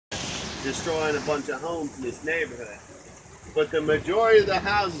destroying a bunch of homes in this neighborhood. But the majority of the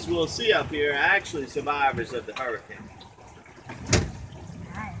houses we'll see up here are actually survivors of the hurricane.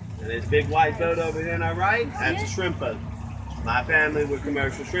 And this big white boat over here on our right, that's a shrimp boat. My family were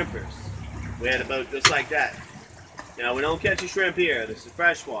commercial shrimpers. We had a boat just like that. Now, we don't catch a shrimp here. This is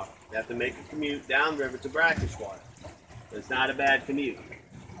freshwater. We have to make a commute downriver to brackish water. It's not a bad commute.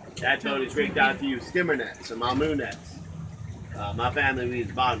 That boat is rigged out to use skimmer nets or mamu nets. My family, we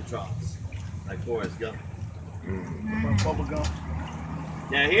use bottom troughs, like Forrest Gump. Bubba Gump.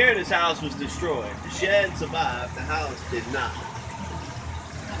 Now here, this house was destroyed. The shed survived, the house did not.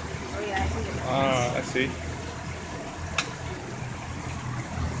 I see.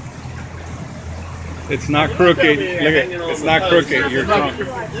 It's not crooked. Look at it's not crooked. You're drunk.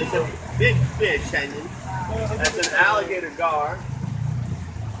 There's a big fish hanging. That's an alligator gar.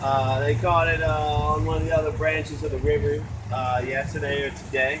 They caught it on one of the other branches of the river yesterday or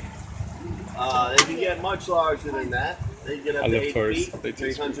today. They can get much larger than that. They can get up to 8 feet,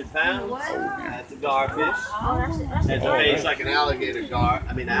 300 pounds. That's a garfish. Has a face like an alligator gar.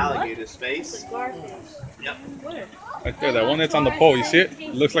 I mean, alligator's face. Yep. Right there, that one that's on the pole. You see it?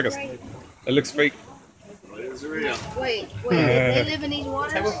 It looks like it looks fake. It's real. Wait, they live in these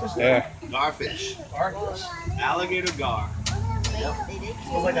waters? Yeah. Garfish. Alligator gar. Yep.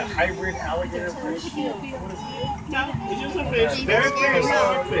 It's like a hybrid alligator fish. No, it's just a fish. Very, very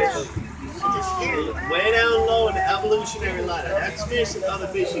small fish. Way down low in the evolutionary ladder. That's fish and other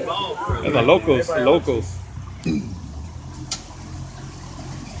fish evolved from. And the locals, the locals.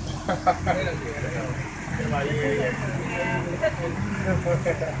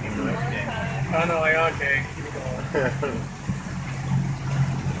 Oh no, like, okay.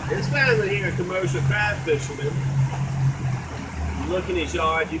 This family here are commercial crab fishermen. You look in his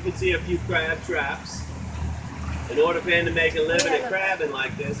yard, you can see a few crab traps. In order for him to make a living at crabbing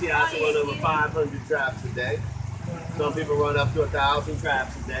like this, he has to run over 500 traps a day. Some people run up to 1,000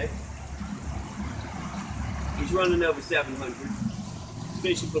 traps a day. He's running over 700. He's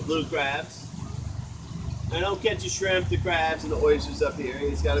fishing for blue crabs. I don't catch the shrimp, the crabs, and the oysters up here.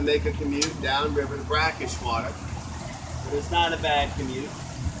 He's got to make a commute downriver to brackish water. But it's not a bad commute.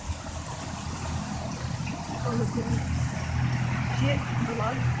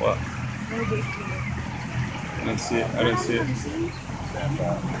 What? I didn't see it. I didn't see it.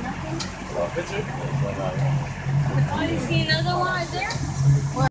 Oh, you see another one right there?